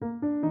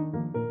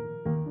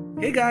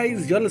Hey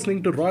guys, you're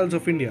listening to Royals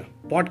of India,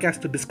 podcast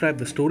to describe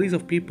the stories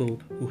of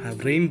people who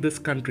have reigned this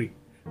country.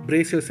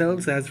 Brace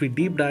yourselves as we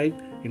deep dive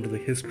into the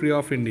history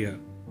of India.